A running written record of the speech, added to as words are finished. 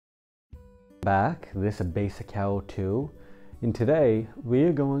Back, this is a basic how-to, and today we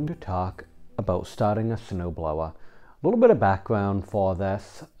are going to talk about starting a snowblower. A little bit of background for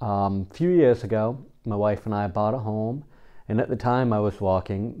this. A few years ago, my wife and I bought a home, and at the time I was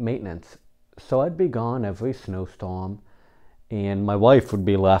working maintenance. So I'd be gone every snowstorm, and my wife would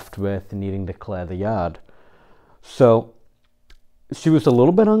be left with needing to clear the yard. So she was a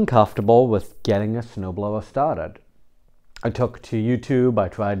little bit uncomfortable with getting a snowblower started. I took to YouTube, I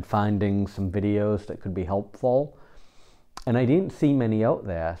tried finding some videos that could be helpful, and I didn't see many out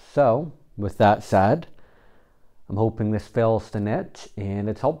there. So, with that said, I'm hoping this fills the niche and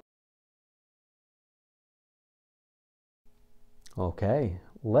it's helpful. Okay,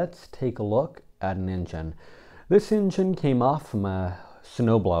 let's take a look at an engine. This engine came off from a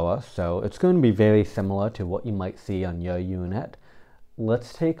snowblower, so it's going to be very similar to what you might see on your unit.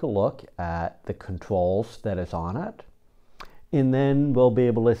 Let's take a look at the controls that is on it. And then we'll be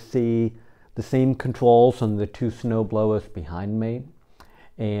able to see the same controls on the two snowblowers behind me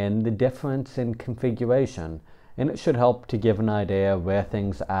and the difference in configuration. And it should help to give an idea where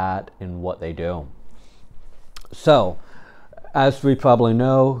things are at and what they do. So, as we probably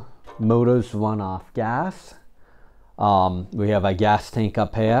know, motors run off gas. We have a gas tank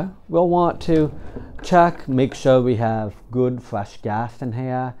up here. We'll want to check, make sure we have good fresh gas in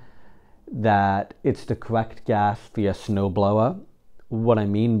here, that it's the correct gas for your snowblower. What I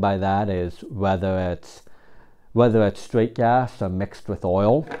mean by that is whether it's straight gas or mixed with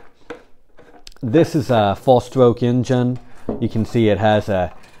oil. This is a 4-stroke engine. You can see it has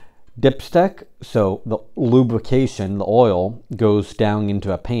a dipstick, so the lubrication, the oil, goes down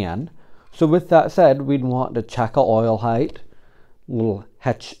into a pan. So with that said, we'd want to check our oil height, little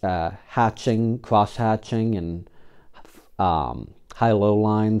hatching, cross hatching, and high-low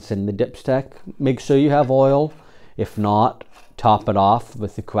lines in the dipstick. Make sure you have oil. If not, top it off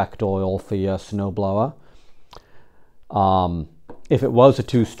with the correct oil for your snowblower. If it was a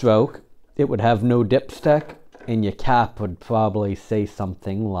 2-stroke, it would have no dipstick, and your cap would probably say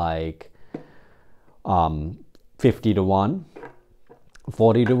something like 50 to 1,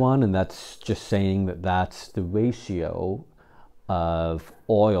 40 to 1, and that's just saying that that's the ratio of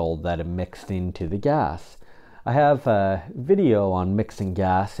oil that are mixed into the gas. I have a video on mixing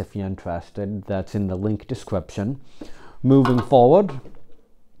gas if you're interested. That's in the link description. Moving forward,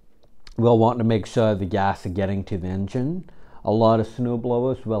 we'll want to make sure the gas is getting to the engine. A lot of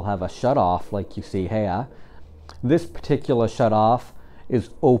snowblowers will have a shut-off like you see here. This particular shut-off is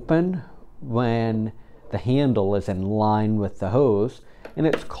open when the handle is in line with the hose, and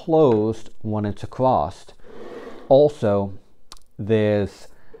it's closed when it's across. Also, there's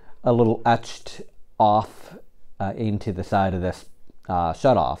a little etched off into the side of this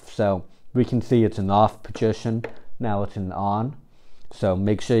shut-off. So we can see it's in off position. Now it's in on. So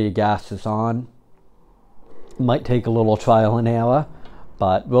make sure your gas is on. Might take a little trial and error,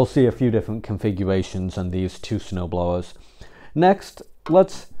 but we'll see a few different configurations on these two snowblowers. Next,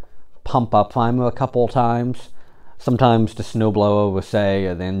 let's pump our primer a couple times. Sometimes the snowblower will say,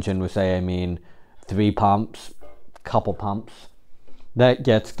 or the engine will say, 3 pumps, couple pumps. That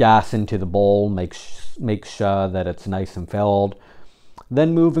gets gas into the bowl, makes sure that it's nice and filled.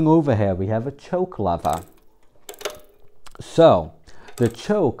 Then moving over here, we have a choke lever. So the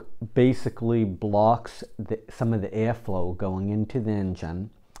choke basically blocks some of the airflow going into the engine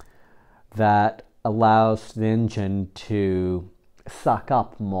that allows the engine to suck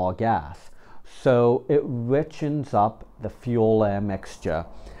up more gas. So it richens up the fuel air mixture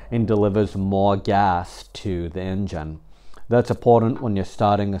and delivers more gas to the engine. That's important when you're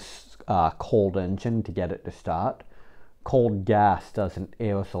starting a cold engine to get it to start. Cold gas doesn't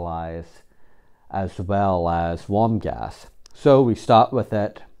aerosolize as well as warm gas. So we start with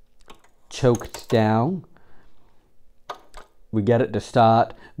it choked down. We get it to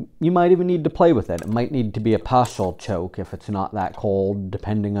start. You might even need to play with it. It might need to be a partial choke if it's not that cold,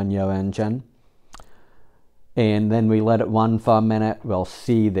 depending on your engine. And then we let it run for a minute. We'll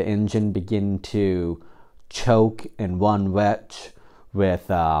see the engine begin to choke and run rich with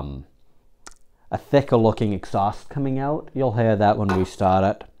a thicker looking exhaust coming out. You'll hear that when we start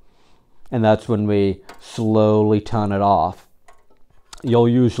it. And that's when we slowly turn it off. You'll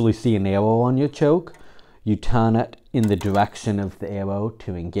usually see an arrow on your choke. You turn it in the direction of the arrow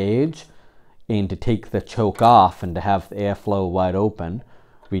to engage, and to take the choke off and to have the airflow wide open,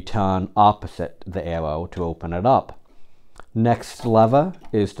 we turn opposite the arrow to open it up. Next lever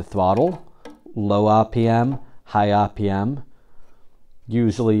is the throttle. Low RPM, high RPM.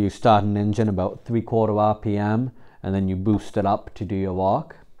 Usually you start an engine about 3/4 RPM and then you boost it up to do your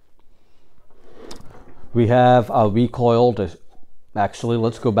walk. We have our recoil to actually,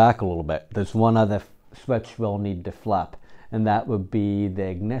 let's go back a little bit. There's one other switch we'll need to flip, and that would be the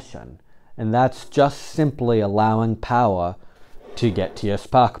ignition. And that's just simply allowing power to get to your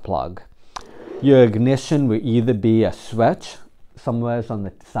spark plug. Your ignition will either be a switch somewhere on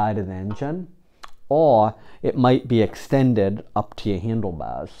the side of the engine, or it might be extended up to your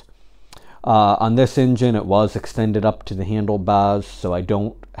handlebars. On this engine, it was extended up to the handlebars, so I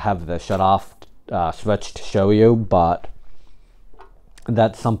don't have the shut-off switch to show you, but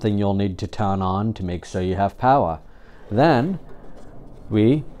that's something you'll need to turn on to make sure you have power. Then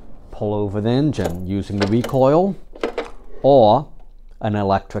we pull over the engine using the recoil or an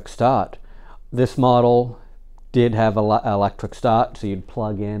electric start. This model did have electric start, so you'd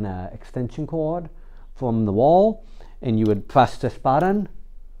plug in an extension cord from the wall and you would press this button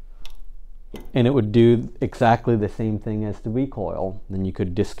and it would do exactly the same thing as the recoil. Then you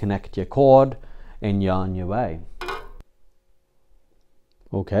could disconnect your cord and you're on your way.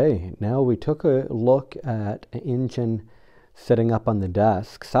 Okay, now we took a look at an engine sitting up on the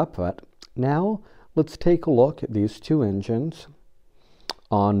desk separate. Now let's take a look at these two engines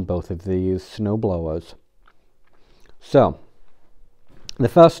on both of these snowblowers. So the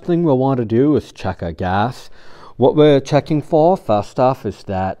first thing we'll want to do is check our gas. What we're checking for first off is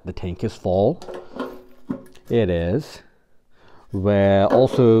that the tank is full. It is. We're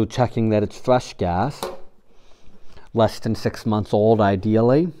also checking that it's fresh gas, less than 6 months old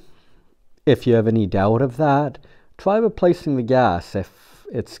ideally. If you have any doubt of that, try replacing the gas if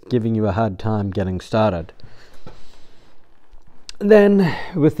it's giving you a hard time getting started. Then,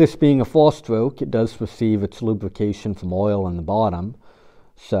 with this being a 4-stroke, it does receive its lubrication from oil in the bottom,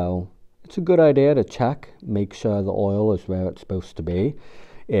 so it's a good idea to check, make sure the oil is where it's supposed to be.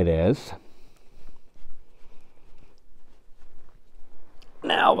 It is.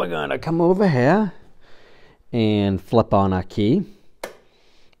 Now we're going to come over here and flip on our key.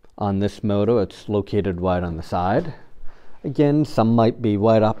 On this motor, it's located right on the side. Again, some might be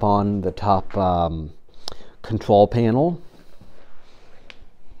right up on the top control panel.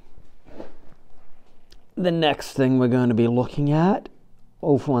 The next thing we're going to be looking at,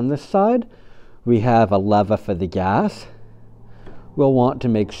 over on this side, we have a lever for the gas. We'll want to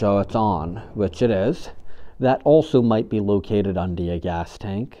make sure it's on, which it is. That also might be located under your gas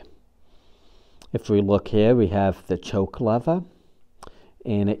tank. If we look here, we have the choke lever,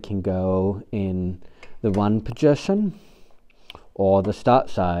 and it can go in the run position or the start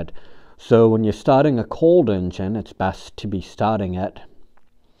side. So when you're starting a cold engine, it's best to be starting it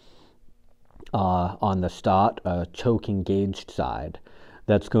on the start, choke engaged side.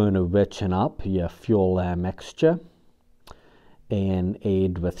 That's going to richen up your fuel air mixture and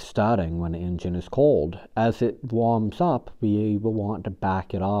aid with starting when the engine is cold. As it warms up, we will want to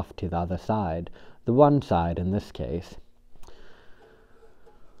back it off to the other side, the run side in this case.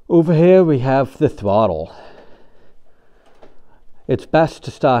 Over here we have the throttle. It's best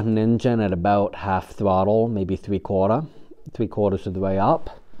to start an engine at about half throttle, maybe three-quarters of the way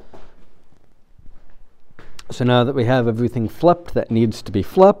up. So now that we have everything flipped that needs to be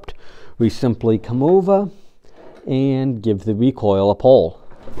flipped, we simply come over and give the recoil a pull.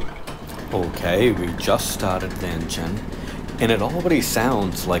 Okay, we just started the engine and it already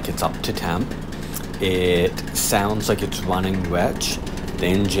sounds like it's up to temp. It sounds like it's running rich. The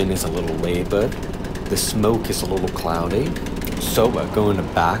engine is a little labored. The smoke is a little cloudy. So we're going to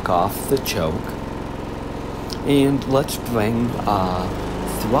back off the choke and let's bring our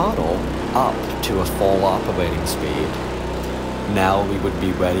throttle up to a full operating speed. Now we would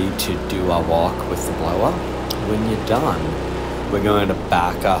be ready to do our walk with the blower. When you're done, we're going to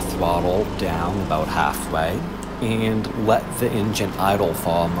back our throttle down about halfway and let the engine idle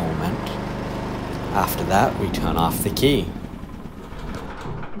for a moment. After that, we turn off the key.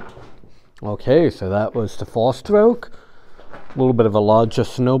 Okay, so that was the 4-stroke. A little bit of a larger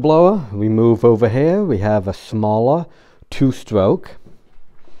snowblower. We move over here. We have a smaller 2-stroke.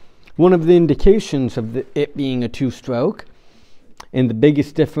 One of the indications of it being a 2-stroke, and the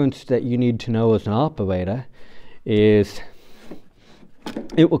biggest difference that you need to know as an operator, is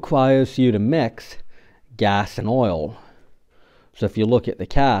it requires you to mix gas and oil. So if you look at the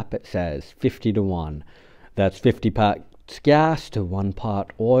cap, it says 50-to-1. That's 50 parts gas to 1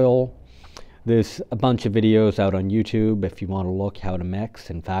 part oil. There's a bunch of videos out on YouTube if you want to look how to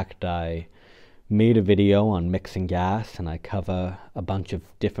mix. In fact, I made a video on mixing gas and I cover a bunch of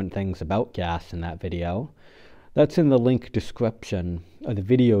different things about gas in that video. That's in the link description, or the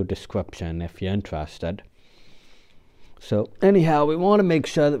video description if you're interested. So anyhow, we want to make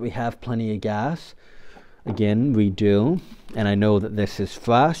sure that we have plenty of gas. Again, we do, and I know that this is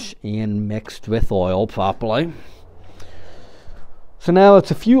fresh and mixed with oil properly. So now it's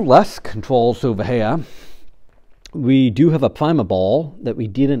a few less controls over here. We do have a primer ball that we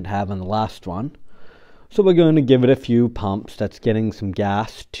didn't have in the last one. So we're going to give it a few pumps. That's getting some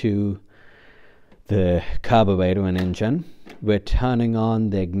gas to the carburetor and engine. We're turning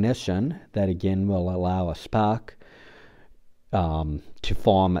on the ignition. That again will allow a spark to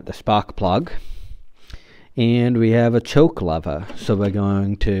form at the spark plug. And we have a choke lever. So we're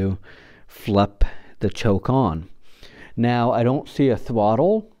going to flip the choke on. Now I don't see a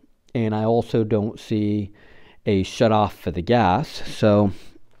throttle, and I also don't see a shut off for the gas. So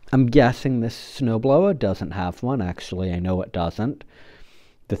I'm guessing this snowblower doesn't have one. Actually, I know it doesn't.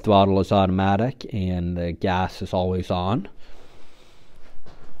 The throttle is automatic and the gas is always on.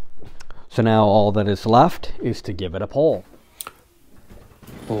 So now all that is left is to give it a pull.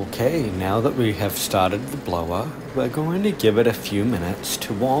 Okay, now that we have started the blower, we're going to give it a few minutes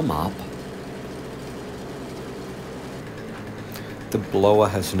to warm up. The blower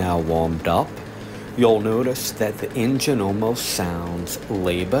has now warmed up. You'll notice that the engine almost sounds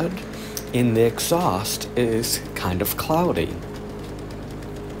labored and the exhaust is kind of cloudy.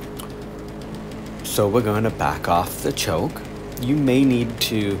 So we're going to back off the choke. You may need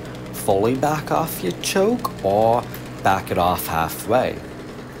to fully back off your choke or back it off halfway.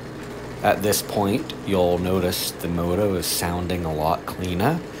 At this point, you'll notice the motor is sounding a lot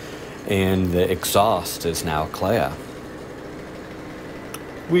cleaner and the exhaust is now clear.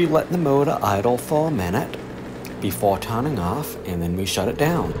 We let the motor idle for a minute before turning off, and then we shut it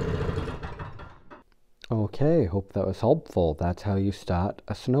down. Okay, hope that was helpful. That's how you start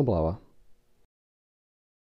a snowblower.